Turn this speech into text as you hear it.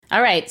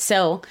All right,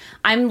 so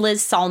I'm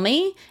Liz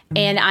Salmi,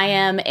 and I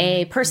am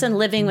a person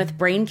living with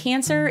brain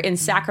cancer in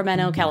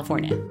Sacramento,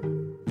 California.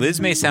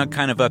 Liz may sound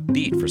kind of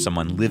upbeat for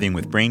someone living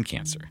with brain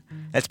cancer.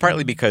 That's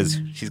partly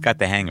because she's got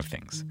the hang of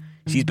things.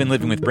 She's been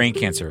living with brain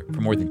cancer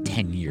for more than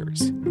 10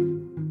 years.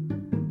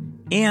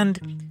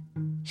 And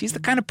she's the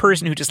kind of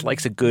person who just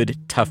likes a good,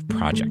 tough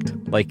project.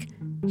 Like,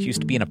 she used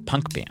to be in a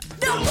punk band.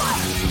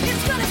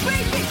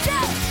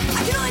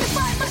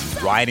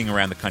 Riding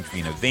around the country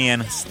in a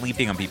van,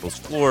 sleeping on people's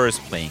floors,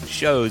 playing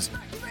shows.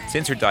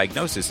 Since her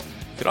diagnosis,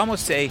 you could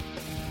almost say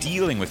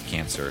dealing with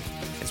cancer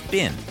has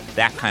been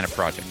that kind of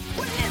project.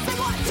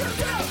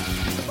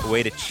 A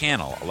way to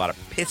channel a lot of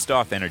pissed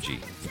off energy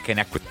and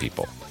connect with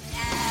people.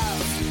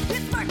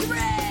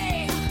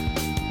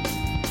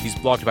 She's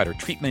blogged about her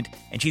treatment,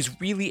 and she's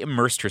really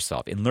immersed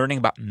herself in learning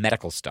about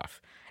medical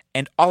stuff.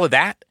 And all of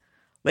that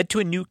led to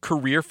a new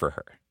career for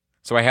her.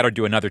 So I had her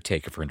do another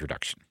take of her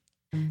introduction.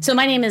 So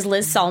my name is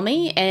Liz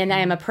Salmi, and I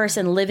am a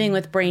person living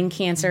with brain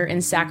cancer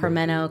in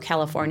Sacramento,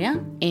 California.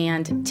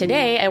 And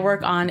today I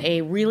work on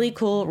a really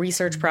cool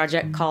research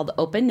project called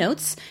Open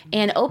Notes.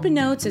 And Open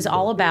Notes is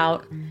all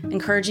about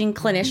encouraging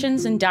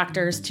clinicians and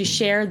doctors to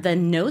share the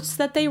notes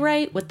that they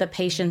write with the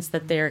patients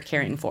that they're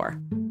caring for.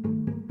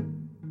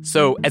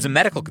 So as a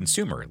medical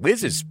consumer,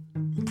 Liz is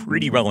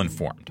pretty well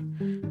informed.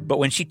 But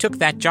when she took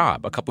that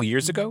job a couple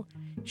years ago,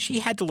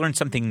 she had to learn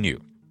something new: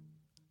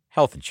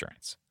 health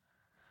insurance.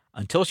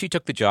 Until she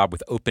took the job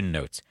with Open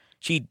Notes,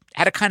 she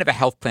had a kind of a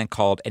health plan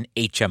called an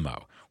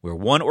HMO, where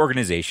one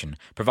organization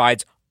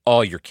provides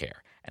all your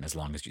care. And as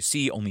long as you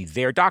see only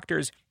their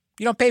doctors,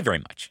 you don't pay very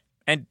much.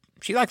 And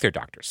she liked their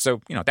doctors,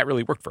 so, that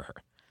really worked for her.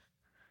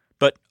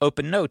 But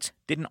Open Notes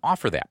didn't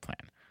offer that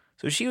plan.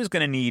 So she was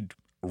going to need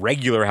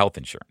regular health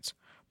insurance,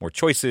 more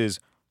choices,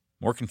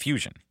 more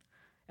confusion.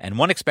 And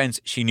one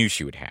expense she knew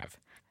she would have: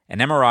 an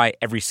MRI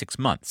every 6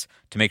 months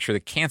to make sure the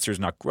cancer is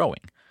not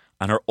growing.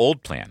 On her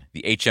old plan,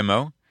 the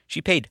HMO,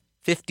 she paid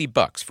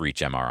 $50 for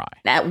each MRI.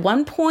 At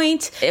one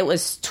point, it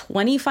was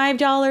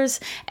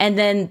 $25, and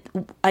then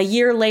a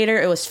year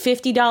later, it was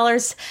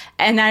 $50.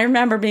 And I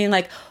remember being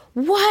like,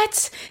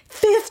 what?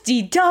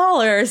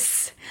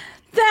 $50?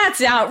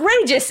 That's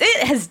outrageous.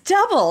 It has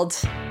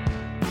doubled.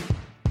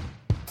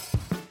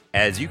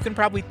 As you can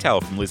probably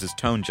tell from Liz's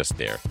tone just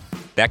there,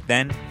 back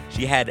then,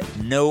 she had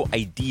no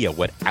idea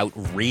what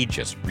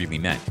outrageous really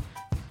meant.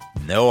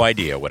 No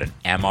idea what an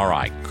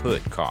MRI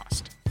could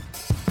cost.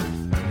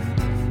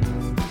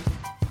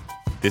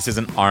 This is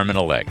An Arm and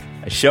a Leg,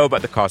 a show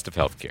about the cost of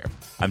healthcare.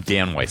 I'm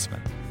Dan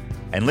Weissman.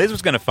 And Liz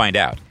was going to find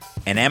out.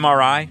 An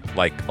MRI,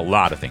 like a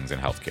lot of things in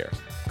healthcare,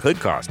 could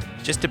cost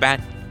just about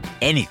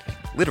anything.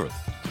 Literally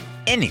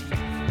anything.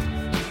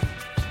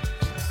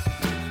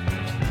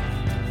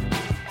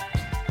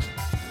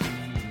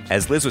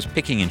 As Liz was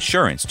picking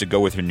insurance to go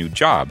with her new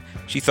job,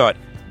 she thought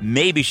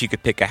maybe she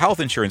could pick a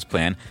health insurance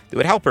plan that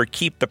would help her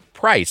keep the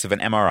price of an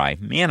MRI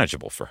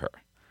manageable for her.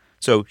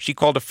 So she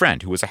called a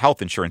friend who was a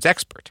health insurance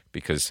expert,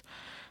 because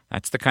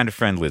that's the kind of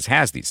friend Liz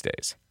has these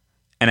days,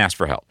 and asked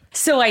for help.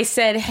 So I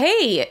said,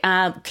 hey,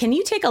 can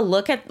you take a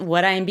look at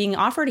what I'm being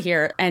offered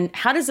here? And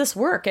how does this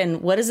work?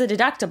 And what is a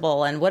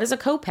deductible? And what is a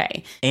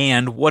copay?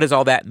 And what does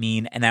all that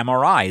mean an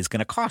MRI is going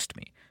to cost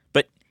me?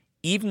 But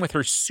even with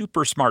her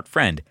super smart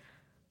friend,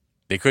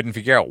 they couldn't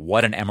figure out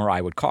what an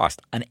MRI would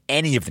cost on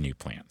any of the new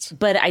plans.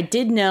 But I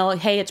did know,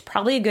 hey, it's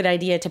probably a good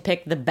idea to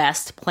pick the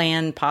best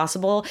plan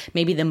possible,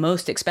 maybe the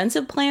most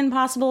expensive plan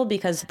possible,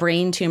 because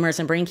brain tumors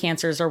and brain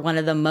cancers are one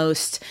of the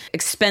most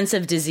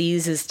expensive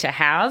diseases to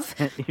have.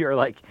 You're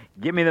like,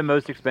 give me the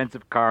most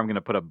expensive car, I'm going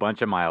to put a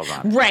bunch of miles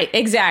on it. Right,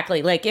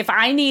 exactly. Like if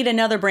I need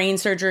another brain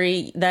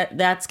surgery,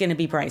 that's going to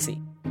be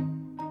pricey.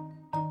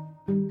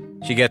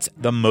 She gets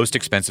the most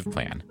expensive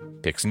plan,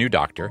 picks a new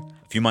doctor.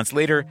 A few months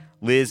later,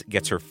 Liz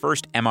gets her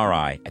first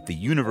MRI at the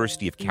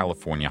University of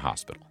California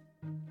Hospital.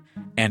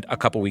 And a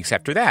couple weeks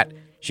after that,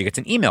 she gets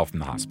an email from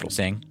the hospital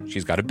saying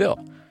she's got a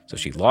bill. So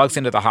she logs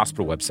into the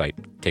hospital website,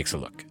 takes a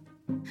look.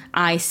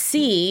 I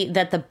see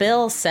that the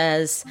bill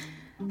says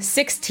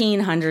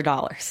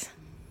 $1,600.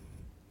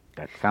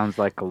 That sounds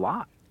like a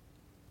lot.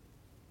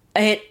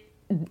 It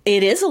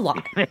is a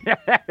lot.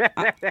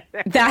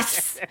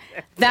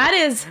 That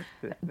is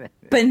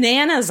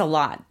bananas a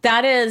lot.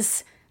 That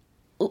is,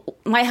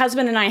 my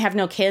husband and I have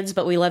no kids,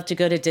 but we love to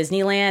go to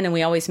Disneyland, and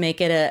we always make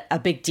it a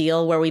big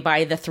deal where we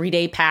buy the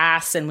 3-day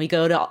pass and we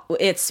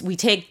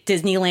take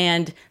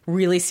Disneyland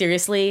really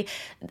seriously.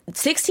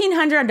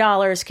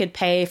 $1,600 could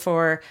pay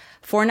for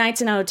 4 nights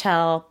in a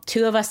hotel,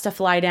 2 of us to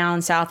fly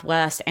down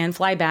Southwest and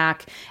fly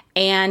back,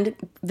 and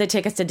the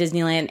tickets to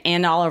Disneyland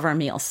and all of our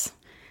meals,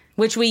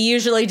 which we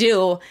usually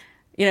do,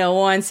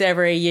 once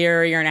every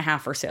year and a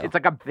half or so. It's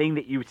like a thing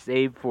that you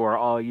save for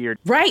all year.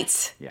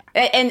 Right. Yeah.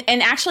 And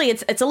actually,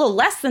 it's a little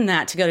less than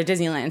that to go to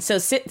Disneyland. So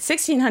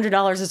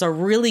 $1,600 is a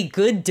really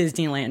good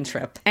Disneyland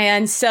trip.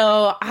 And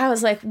so I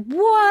was like,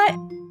 what?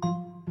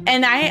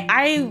 And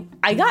I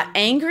got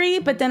angry,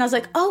 but then I was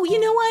like, oh, you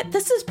know what?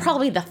 This is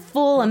probably the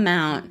full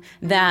amount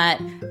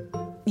that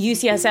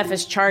UCSF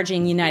is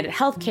charging United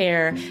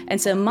Healthcare,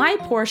 and so my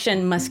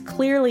portion must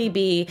clearly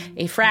be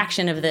a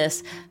fraction of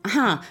this.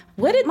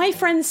 What did my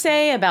friend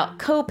say about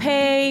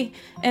copay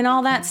and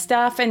all that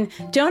stuff? And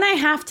don't I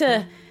have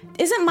to,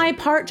 isn't my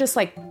part just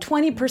like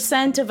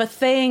 20% of a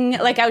thing?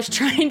 Like, I was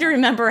trying to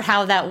remember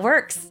how that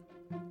works.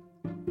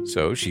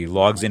 So she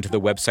logs into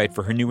the website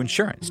for her new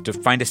insurance to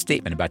find a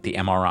statement about the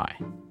MRI.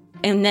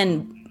 And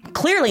then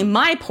clearly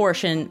my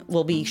portion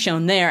will be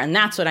shown there, and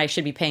that's what I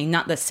should be paying,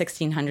 not the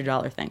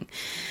 $1,600 thing.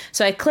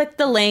 So I click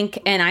the link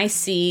and I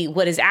see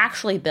what is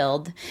actually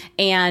billed,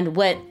 and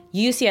what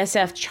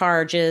UCSF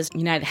charges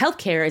United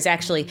Healthcare is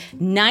actually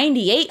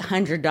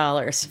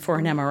 $9,800 for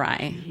an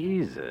MRI.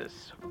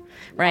 Jesus.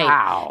 Right.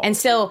 Wow. And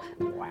so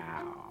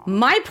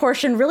my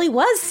portion really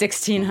was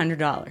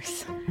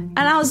 $1,600. And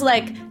I was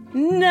like,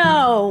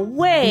 no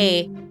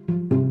way.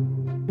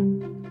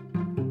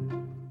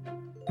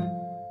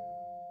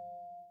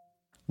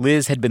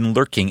 Liz had been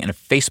lurking in a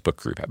Facebook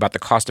group about the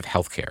cost of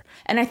healthcare.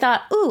 And I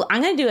thought,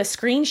 I'm going to do a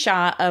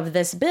screenshot of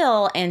this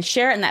bill and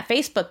share it in that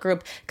Facebook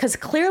group, because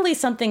clearly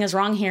something is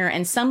wrong here.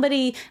 And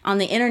somebody on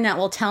the internet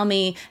will tell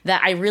me that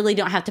I really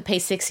don't have to pay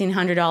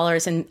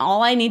 $1,600. And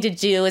all I need to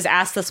do is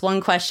ask this one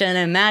question,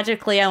 and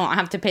magically I won't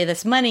have to pay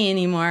this money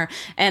anymore.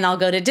 And I'll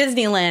go to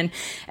Disneyland.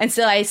 And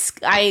so I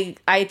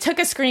took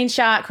a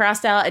screenshot,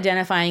 crossed out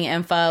identifying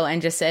info,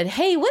 and just said,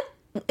 hey, what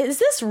is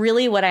this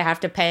really what I have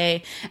to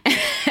pay?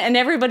 And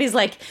everybody's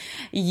like,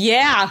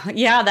 yeah,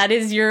 that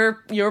is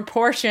your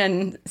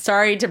portion.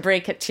 Sorry to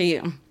break it to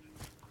you.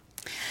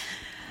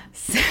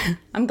 So,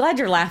 I'm glad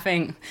you're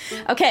laughing.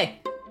 Okay.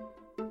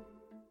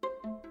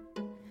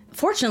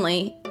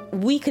 Fortunately,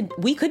 we could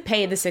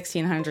pay the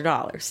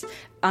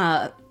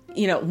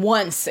 $1,600,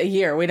 once a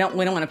year. We don't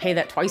want to pay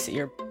that twice a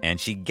year. And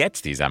she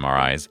gets these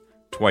MRIs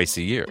twice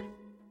a year.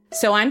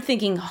 So I'm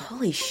thinking,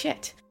 holy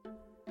shit.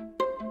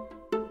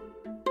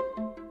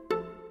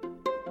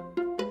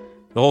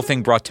 The whole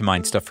thing brought to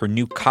mind stuff her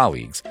new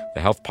colleagues,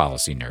 the health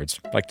policy nerds,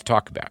 like to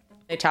talk about.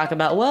 They talk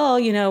about,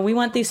 we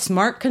want these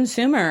smart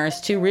consumers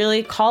to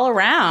really call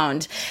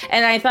around.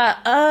 And I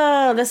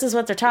thought, this is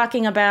what they're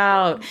talking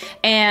about.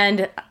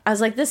 And I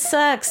was like, this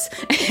sucks.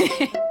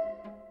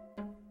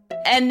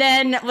 And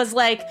then was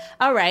like,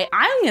 all right,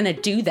 I'm going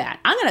to do that.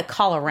 I'm going to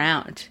call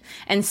around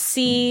and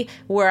see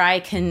where I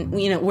can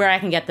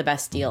get the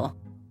best deal.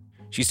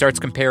 She starts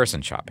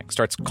comparison shopping,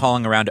 starts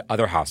calling around to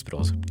other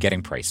hospitals,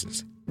 getting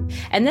prices.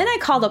 And then I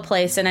called a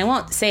place, and I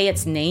won't say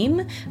its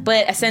name,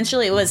 but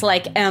essentially it was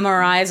like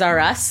MRIs Are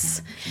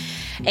Us.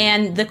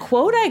 And the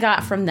quote I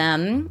got from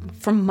them,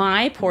 from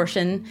my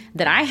portion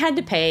that I had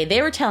to pay,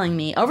 they were telling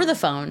me over the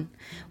phone,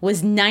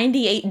 was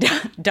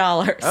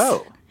 $98.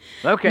 Oh,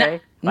 okay.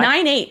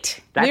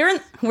 98.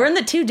 We're in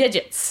the two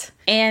digits.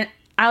 And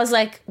I was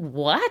like,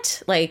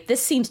 what? Like,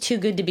 this seems too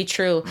good to be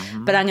true,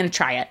 but I'm going to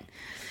try it.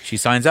 She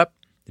signs up.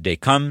 The day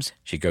comes.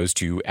 She goes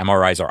to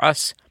MRIs Are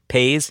Us,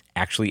 pays.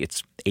 Actually,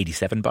 it's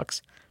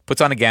 $87, puts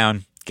on a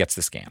gown, gets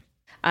the scan.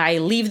 I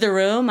leave the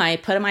room, I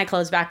put my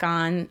clothes back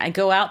on, I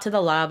go out to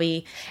the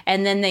lobby,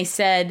 and then they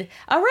said,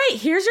 all right,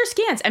 here's your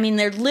scans. I mean,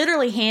 they're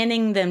literally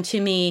handing them to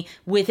me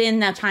within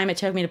that time it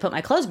took me to put my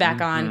clothes back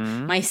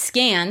on, my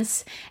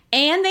scans,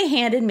 and they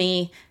handed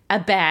me a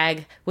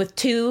bag with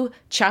 2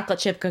 chocolate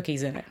chip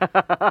cookies in it.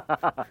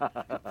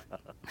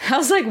 I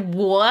was like,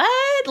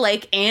 what?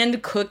 Like,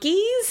 and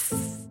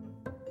cookies?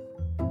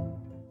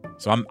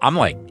 So I'm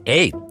like,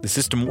 hey, the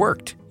system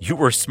worked. You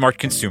were a smart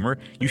consumer.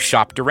 You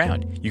shopped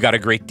around. You got a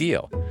great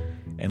deal.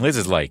 And Liz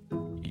is like,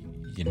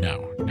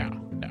 no.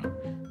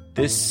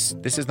 This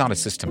is not a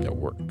system that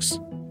works.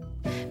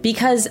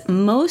 Because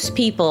most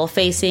people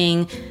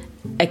facing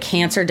a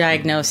cancer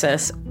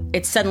diagnosis,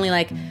 it's suddenly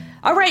like,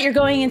 all right, you're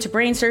going into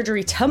brain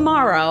surgery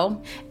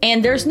tomorrow,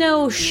 and there's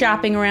no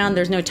shopping around,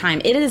 there's no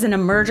time. It is an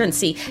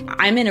emergency.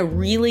 I'm in a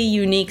really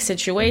unique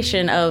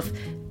situation of,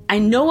 I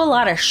know a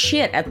lot of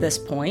shit at this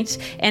point,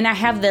 and I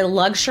have the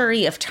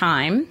luxury of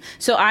time.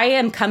 So I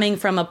am coming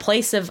from a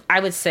place of, I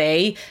would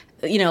say,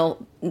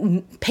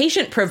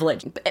 patient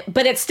privilege.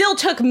 But it still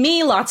took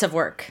me lots of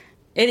work.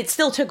 It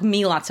still took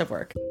me lots of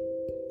work.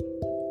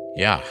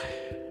 Yeah,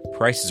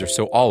 prices are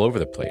so all over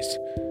the place.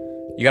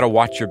 You got to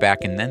watch your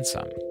back and then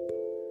some.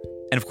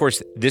 And of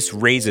course, this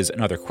raises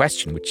another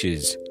question, which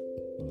is,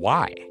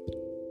 why?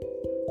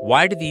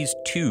 Why do these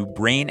 2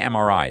 brain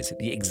MRIs,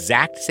 the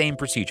exact same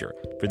procedure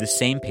for the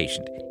same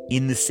patient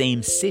in the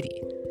same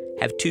city,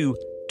 have 2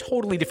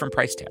 totally different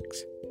price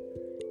tags?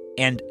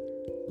 And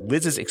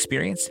Liz's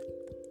experience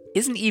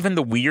isn't even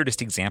the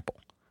weirdest example.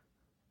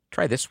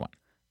 Try this one.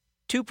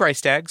 2 price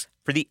tags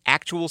for the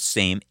actual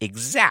same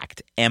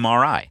exact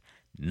MRI.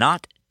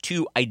 Not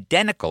 2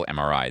 identical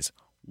MRIs.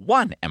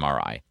 1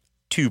 MRI,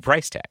 2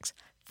 price tags.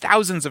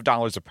 Thousands of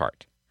dollars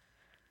apart.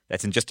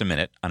 That's in just a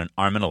minute on An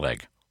Arm and a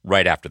Leg,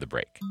 right after the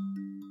break.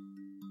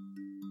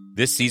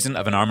 This season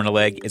of An Arm and a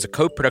Leg is a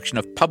co-production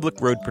of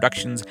Public Road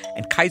Productions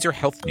and Kaiser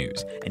Health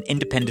News, an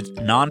independent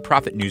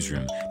nonprofit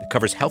newsroom that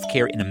covers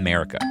healthcare in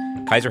America.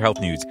 Kaiser Health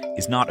News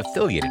is not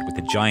affiliated with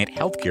the giant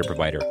healthcare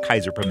provider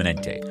Kaiser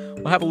Permanente.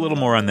 We'll have a little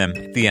more on them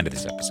at the end of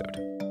this episode.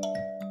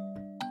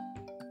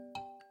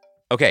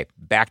 Okay,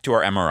 back to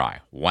our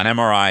MRI. One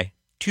MRI,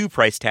 two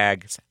price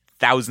tags,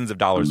 thousands of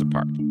dollars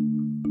apart.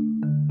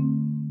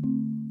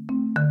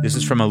 This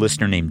is from a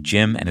listener named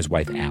Jim and his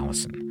wife,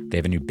 Allison. They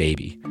have a new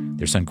baby.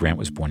 Their son, Grant,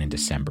 was born in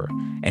December,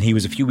 and he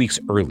was a few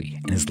weeks early,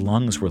 and his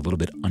lungs were a little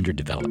bit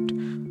underdeveloped.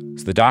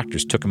 So the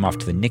doctors took him off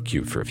to the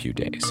NICU for a few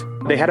days.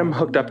 They had him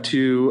hooked up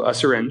to a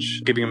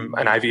syringe, giving him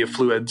an IV of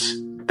fluids.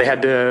 They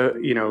had to,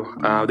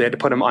 they had to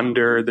put him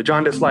under the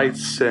jaundice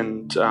lights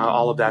and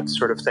all of that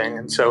sort of thing.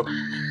 And so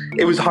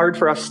it was hard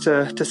for us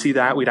to see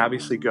that. We'd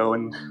obviously go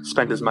and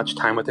spend as much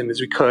time with him as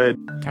we could.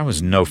 That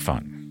was no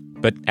fun.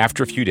 But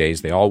after a few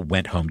days, they all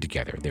went home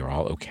together. They were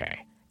all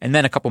okay. And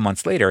then a couple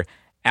months later,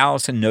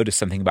 Allison noticed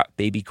something about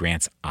baby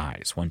Grant's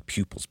eyes. One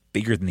pupil's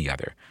bigger than the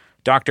other.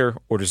 Doctor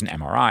orders an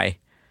MRI.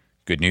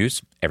 Good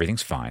news,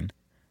 everything's fine.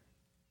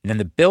 And then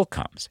the bill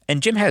comes.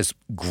 And Jim has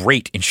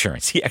great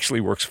insurance. He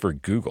actually works for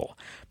Google.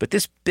 But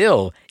this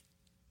bill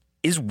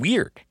is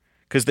weird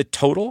because the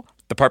total,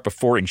 the part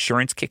before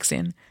insurance kicks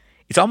in,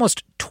 is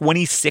almost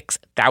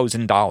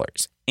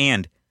 $26,000.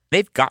 And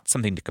they've got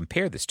something to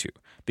compare this to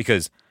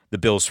because the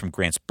bills from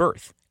Grant's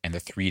birth and the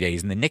 3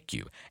 days in the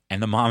NICU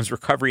and the mom's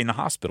recovery in the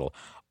hospital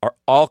are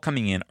all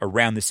coming in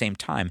around the same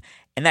time.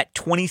 And that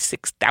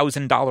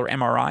 $26,000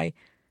 MRI,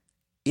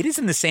 it is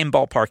in the same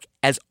ballpark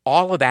as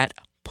all of that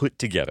put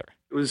together.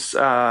 It was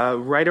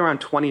right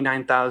around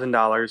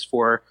 $29,000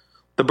 for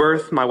the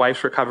birth, my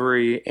wife's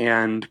recovery,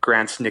 and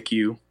Grant's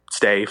NICU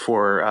stay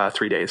for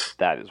 3 days.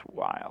 That is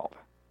wild.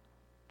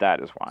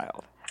 That is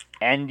wild.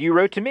 And you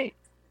wrote to me.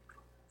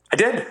 I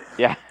did.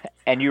 Yeah.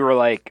 And you were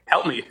like,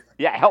 help me.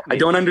 Yeah, help me. I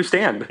don't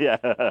understand. Yeah.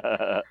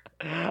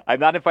 I'm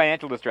not in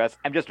financial distress.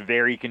 I'm just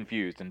very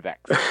confused and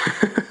vexed.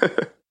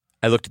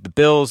 I looked at the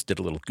bills, did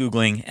a little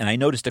Googling, and I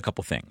noticed a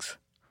couple things.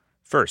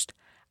 First,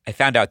 I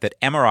found out that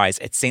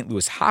MRIs at St.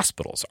 Louis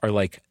hospitals are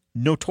like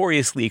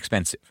notoriously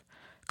expensive.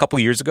 A couple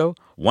years ago,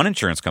 one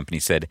insurance company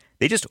said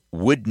they just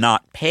would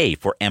not pay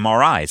for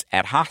MRIs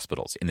at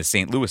hospitals in the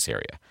St. Louis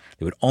area.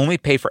 They would only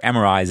pay for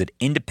MRIs at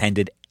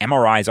independent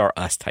MRIs Are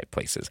Us type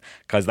places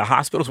because the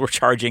hospitals were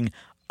charging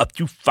up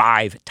to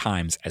 5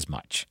 times as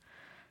much.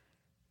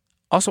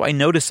 Also, I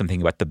noticed something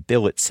about the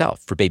bill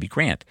itself for baby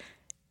Grant.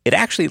 It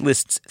actually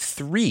lists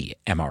 3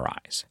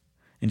 MRIs.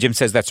 And Jim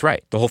says that's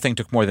right. The whole thing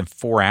took more than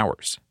 4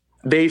 hours.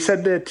 They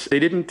said that they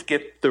didn't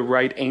get the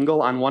right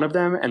angle on one of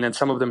them, and then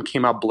some of them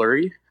came out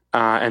blurry.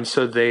 And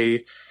so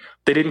they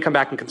didn't come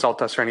back and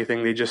consult us or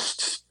anything. They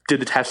just did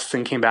the tests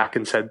and came back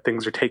and said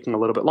things are taking a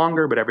little bit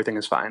longer, but everything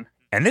is fine.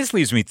 And this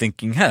leaves me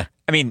thinking,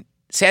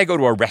 say I go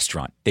to a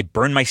restaurant, they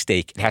burn my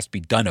steak, it has to be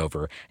done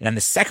over, and then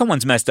the second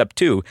one's messed up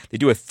too, they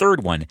do a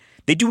third one.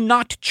 They do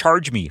not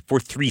charge me for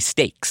 3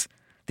 steaks.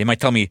 They might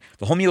tell me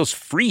the whole meal is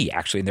free,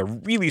 actually, and they're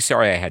really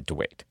sorry I had to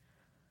wait.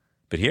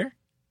 But here,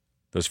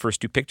 those first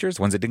 2 pictures,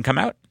 the ones that didn't come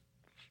out,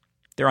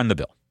 they're on the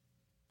bill.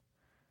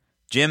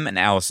 Jim and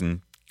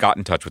Allison got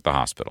in touch with the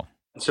hospital.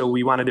 So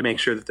we wanted to make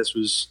sure that this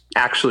was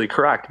actually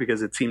correct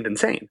because it seemed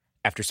insane.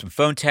 After some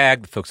phone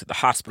tag, the folks at the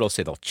hospital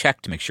say they'll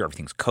check to make sure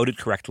everything's coded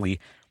correctly.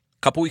 A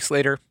couple weeks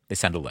later, they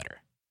send a letter.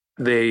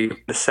 They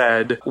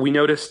said, we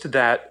noticed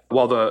that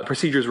while the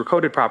procedures were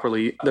coded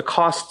properly, the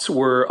costs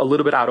were a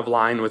little bit out of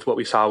line with what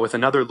we saw with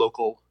another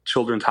local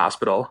children's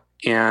hospital.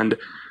 And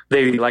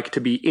they like to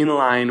be in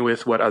line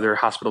with what other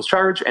hospitals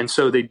charge. And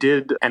so they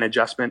did an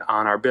adjustment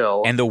on our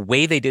bill. And the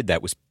way they did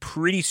that was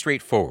pretty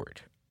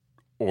straightforward.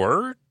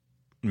 Or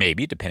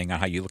maybe, depending on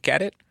how you look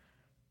at it,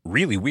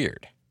 really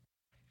weird.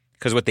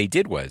 Because what they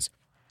did was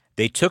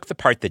they took the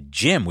part that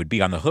Jim would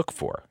be on the hook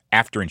for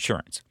after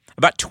insurance,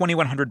 about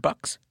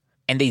 $2,100,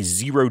 and they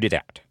zeroed it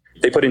out.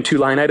 They put in 2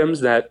 line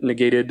items that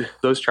negated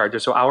those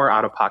charges. So our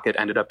out-of-pocket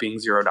ended up being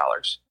 $0.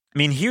 I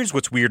mean, here's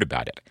what's weird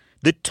about it.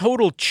 The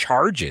total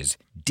charges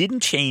didn't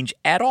change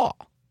at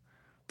all.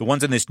 The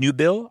ones on this new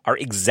bill are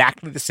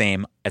exactly the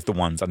same as the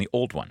ones on the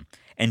old one.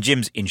 And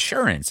Jim's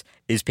insurance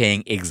is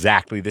paying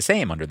exactly the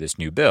same under this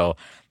new bill.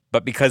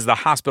 But because the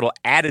hospital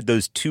added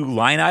those 2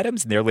 line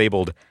items and they're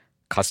labeled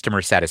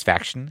customer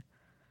satisfaction,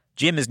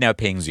 Jim is now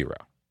paying 0.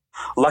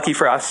 Lucky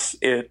for us,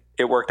 it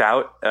worked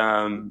out.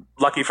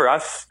 Lucky for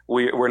us,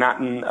 we're not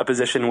in a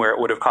position where it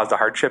would have caused a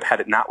hardship had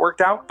it not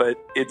worked out. But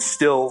it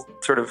still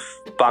sort of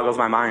boggles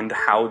my mind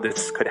how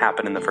this could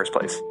happen in the first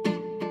place.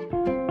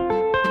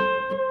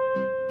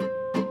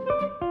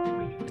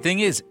 The thing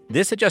is,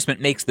 this adjustment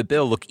makes the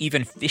bill look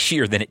even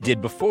fishier than it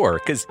did before,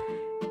 because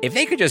if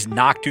they could just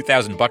knock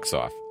 $2,000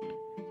 off,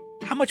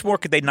 how much more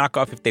could they knock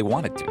off if they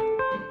wanted to?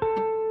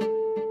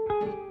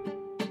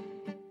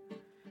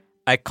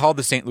 I called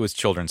the St. Louis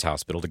Children's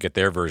Hospital to get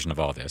their version of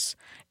all this.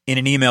 In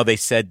an email, they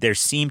said there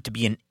seemed to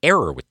be an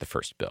error with the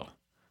first bill.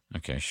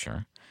 Okay,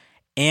 sure.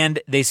 And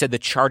they said the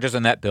charges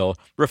on that bill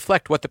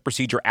reflect what the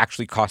procedure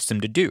actually costs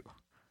them to do.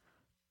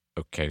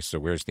 Okay, so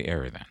where's the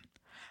error then?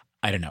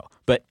 I don't know.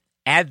 But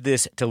add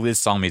this to Liz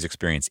Salmi's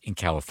experience in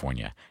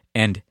California,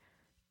 and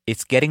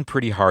it's getting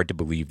pretty hard to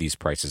believe these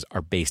prices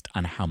are based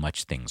on how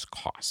much things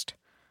cost.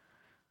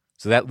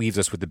 So that leaves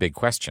us with the big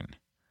question.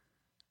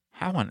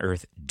 How on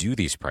earth do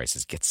these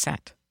prices get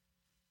set?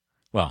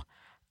 Well,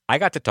 I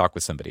got to talk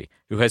with somebody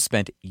who has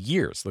spent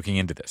years looking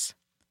into this,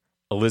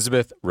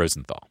 Elizabeth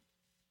Rosenthal.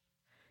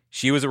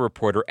 She was a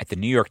reporter at the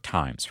New York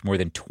Times for more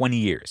than 20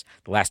 years,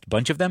 the last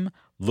bunch of them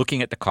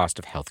looking at the cost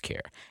of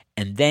healthcare.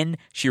 And then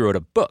she wrote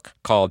a book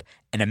called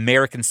An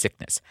American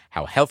Sickness,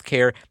 How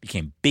Healthcare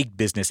Became Big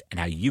Business and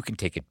How You Can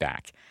Take It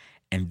Back.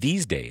 And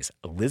these days,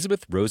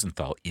 Elizabeth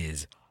Rosenthal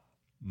is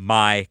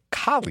my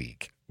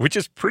colleague, which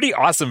is pretty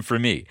awesome for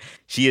me.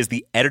 She is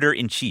the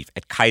editor-in-chief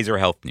at Kaiser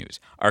Health News,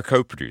 our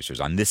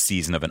co-producers on this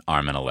season of An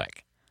Arm and a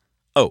Leg.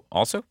 Oh,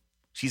 also,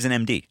 she's an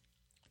MD.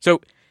 So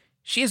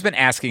she has been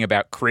asking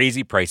about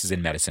crazy prices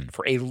in medicine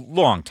for a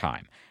long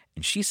time,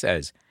 and she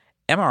says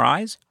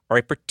MRIs are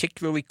a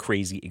particularly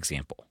crazy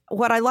example.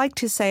 What I like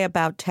to say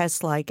about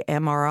tests like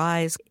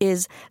MRIs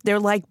is they're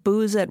like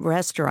booze at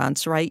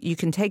restaurants, right? You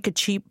can take a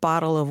cheap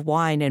bottle of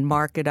wine and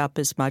mark it up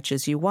as much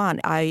as you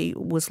want. I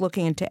was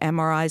looking into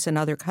MRIs in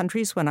other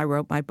countries when I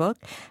wrote my book,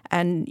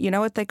 and you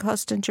know what they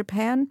cost in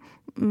Japan?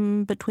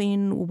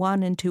 Between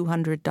 $100 and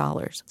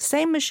 $200.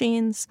 Same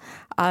machines,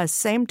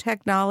 same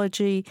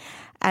technology,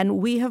 and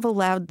we have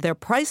allowed their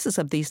prices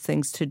of these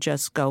things to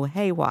just go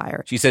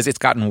haywire. She says it's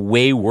gotten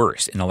way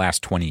worse in the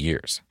last 20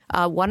 years.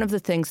 One of the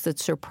things that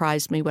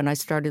surprised me when I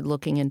started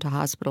looking into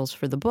hospitals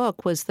for the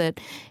book was that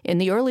in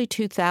the early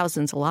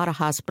 2000s, a lot of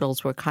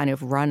hospitals were kind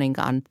of running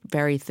on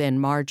very thin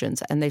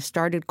margins, and they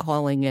started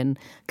calling in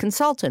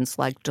consultants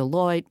like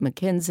Deloitte,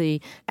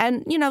 McKinsey.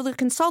 And, you know, the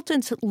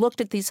consultants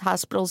looked at these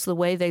hospitals the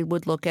way they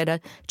would look at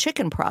a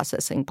chicken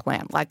processing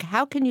plant. Like,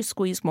 how can you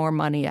squeeze more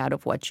money out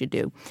of what you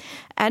do?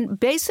 And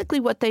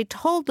basically what they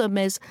told them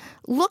is,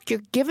 look,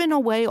 you're giving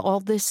away all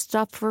this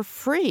stuff for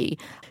free.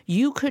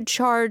 You could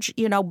charge,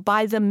 you know,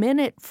 by the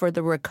minute for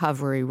the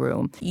recovery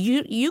room.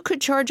 You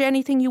could charge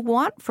anything you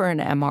want for an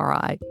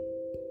MRI.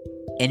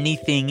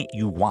 Anything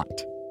you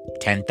want.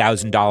 $10,000,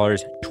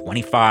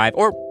 $25,000,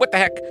 or what the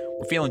heck,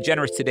 we're feeling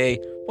generous today,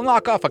 we'll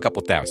knock off a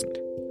couple thousand.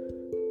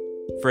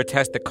 For a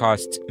test that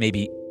costs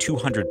maybe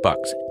 $200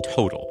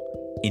 total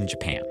in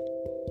Japan.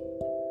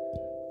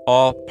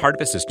 All part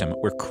of a system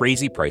where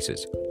crazy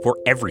prices for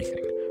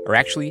everything are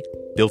actually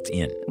built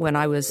in. When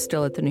I was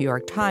still at the New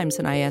York Times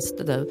and I asked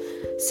the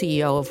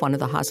CEO of one of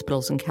the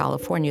hospitals in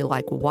California,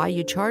 like, why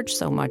you charge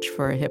so much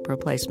for a hip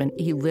replacement?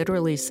 He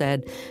literally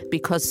said,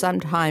 because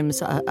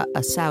sometimes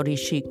a Saudi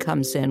sheik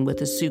comes in with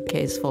a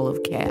suitcase full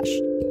of cash.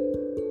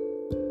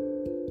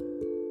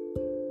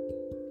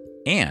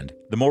 And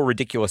the more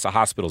ridiculous a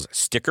hospital's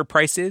sticker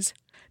price is,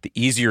 the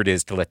easier it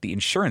is to let the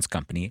insurance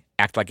company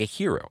act like a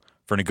hero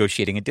for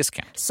negotiating a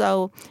discount.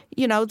 So,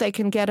 you know, they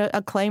can get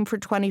a claim for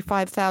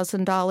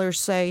 $25,000,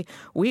 say,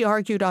 we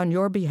argued on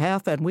your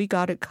behalf and we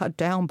got it cut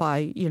down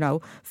by,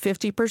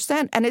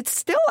 50%. And it's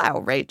still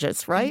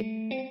outrageous, right?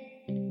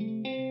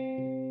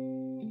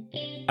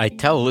 I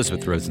tell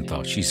Elizabeth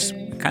Rosenthal she's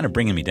kind of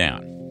bringing me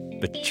down.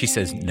 But she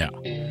says no.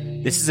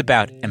 This is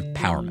about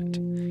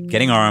empowerment,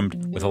 getting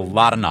armed with a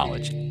lot of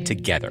knowledge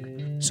together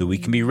so we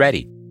can be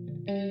ready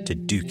to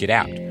duke it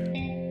out.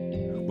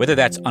 Whether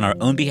that's on our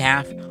own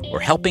behalf or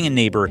helping a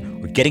neighbor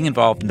or getting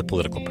involved in the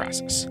political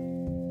process.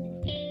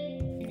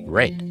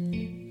 Great.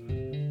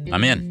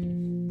 I'm in.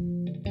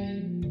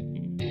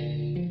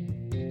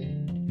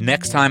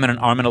 Next time on An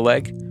Arm and a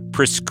Leg,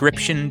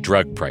 prescription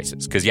drug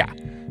prices. Because now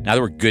that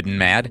we're good and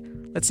mad,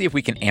 let's see if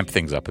we can amp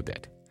things up a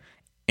bit.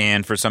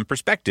 And for some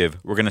perspective,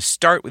 we're going to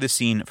start with a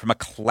scene from a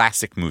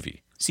classic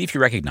movie. See if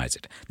you recognize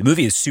it. The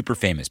movie is super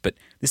famous, but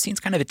this scene's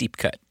kind of a deep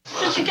cut.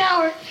 Mr.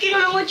 Gower, you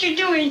don't know what you're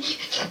doing.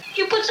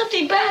 You put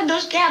something bad in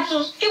those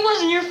capsules. It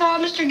wasn't your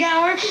fault, Mr.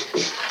 Gower.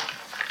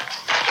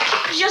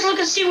 Just look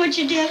and see what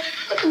you did.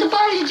 Look at the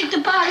bottle you took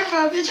the powder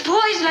from. It's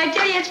poison, I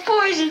tell you, it's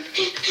poison.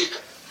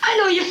 I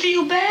know you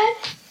feel bad.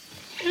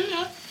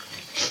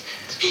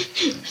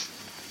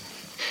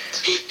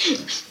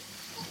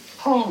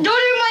 Oh. Don't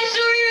hurt my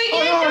sore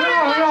again. Don't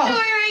hurt my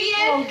sore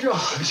again. Oh,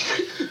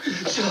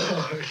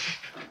 George.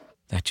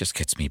 That just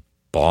gets me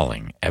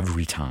bawling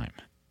every time,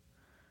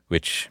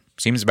 which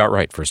seems about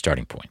right for a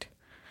starting point.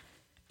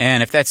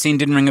 And if that scene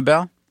didn't ring a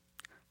bell,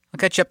 I'll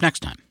catch you up next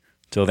time.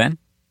 Till then,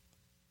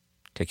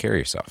 take care of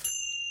yourself.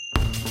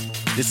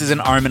 This is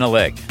An Arm and a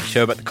Leg, a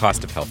show about the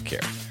cost of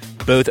healthcare.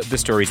 Both of the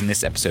stories in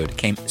this episode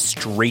came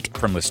straight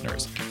from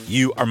listeners.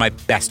 You are my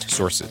best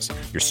sources.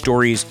 Your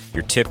stories,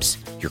 your tips,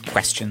 your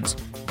questions,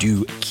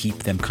 do keep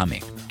them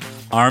coming.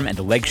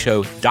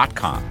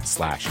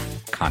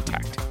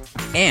 armandalegshow.com/contact.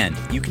 And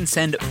you can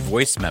send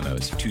voice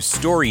memos to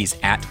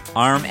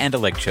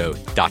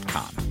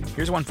stories@armandalegshow.com.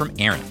 Here's one from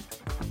Aaron.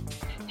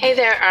 Hey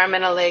there, Arm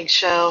and a Leg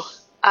Show.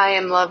 I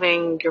am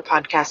loving your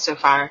podcast so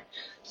far.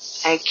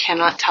 I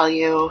cannot tell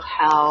you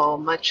how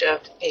much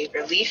of a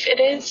relief it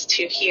is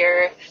to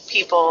hear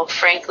people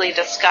frankly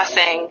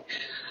discussing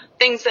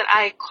things that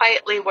I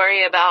quietly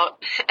worry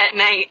about at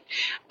night.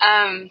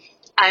 I'm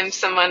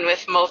someone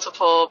with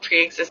multiple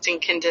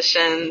pre-existing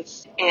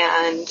conditions,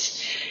 and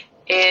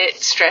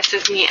it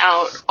stresses me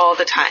out all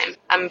the time.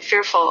 I'm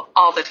fearful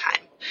all the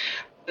time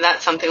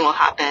that something will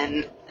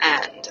happen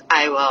and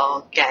I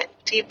will get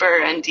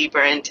deeper and deeper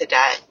into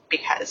debt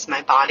because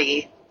my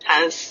body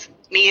has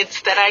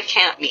needs that I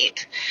can't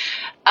meet.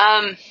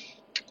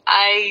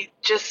 I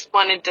just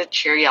wanted to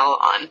cheer y'all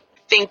on.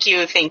 Thank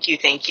you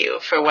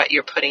for what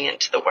you're putting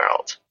into the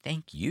world.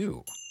 Thank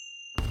you.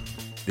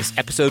 This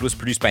episode was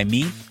produced by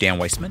me, Dan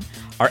Weissman.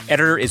 Our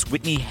editor is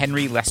Whitney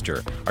Henry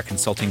Lester. Our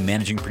consulting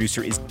managing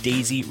producer is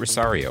Daisy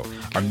Rosario.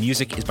 Our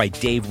music is by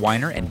Dave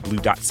Weiner and Blue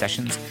Dot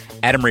Sessions.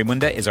 Adam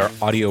Raymunda is our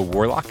audio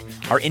warlock.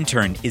 Our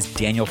intern is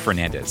Daniel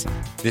Fernandez.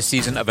 This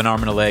season of An Arm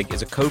and a Leg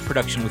is a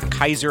co-production with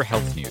Kaiser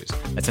Health News.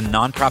 That's a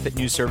nonprofit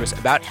news service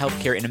about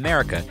healthcare in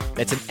America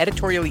that's an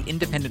editorially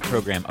independent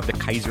program of the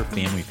Kaiser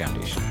Family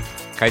Foundation.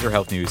 Kaiser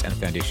Health News and the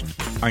Foundation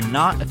are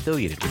not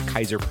affiliated with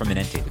Kaiser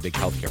Permanente, the big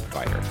healthcare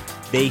provider.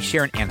 They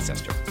share an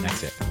ancestor, and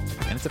that's it.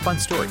 And it's a fun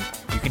story.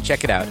 You can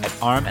check it out at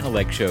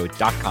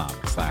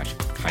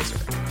armandalegshow.com/Kaiser.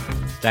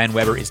 Diane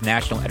Weber is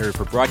national editor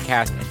for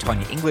broadcast, and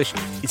Tanya English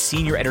is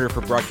senior editor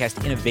for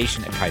broadcast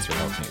innovation at Kaiser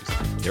Health News.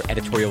 They're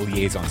editorial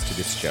liaisons to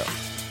this show.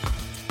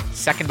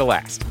 Second to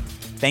last,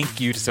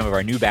 thank you to some of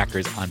our new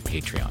backers on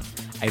Patreon.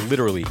 I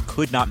literally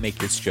could not make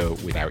this show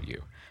without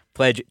you.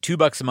 Pledge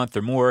 $2 a month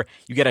or more,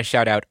 you get a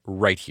shout out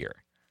right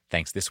here.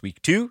 Thanks this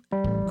week to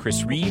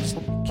Chris Reeves,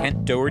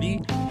 Kent Doherty,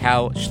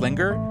 Hal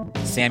Schlinger,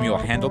 Samuel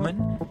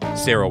Handelman,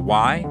 Sarah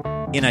Y.,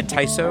 Ina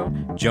Taiso,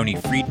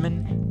 Joni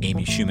Friedman,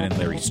 Amy Schumann and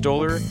Larry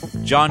Stoller,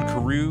 John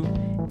Carew,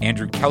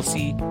 Andrew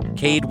Kelsey,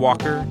 Cade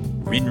Walker,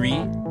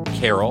 Rinri,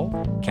 Carol,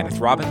 Kenneth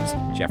Robbins,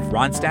 Jeff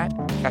Ronstadt,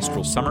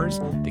 Kestrel Summers,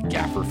 the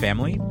Gaffer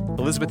family,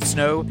 Elizabeth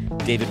Snow,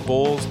 David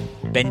Bowles,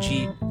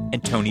 Benji,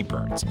 and Tony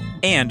Burns.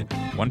 And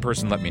one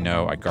person let me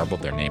know I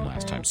garbled their name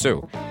last time.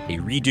 So a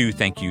redo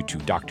thank you to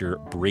Dr.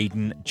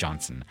 Braden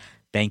Johnson.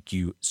 Thank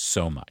you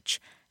so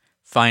much.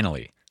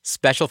 Finally,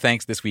 special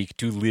thanks this week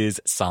to Liz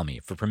Salmi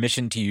for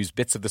permission to use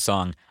bits of the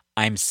song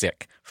I'm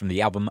Sick from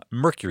the album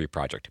Mercury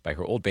Project by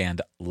her old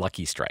band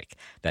Lucky Strike.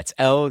 That's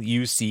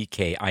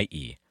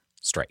Luckie,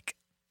 Strike.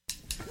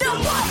 No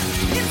one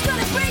is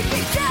gonna break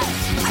me down.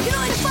 I can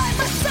only find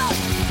myself.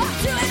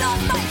 I'll do it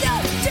on my own.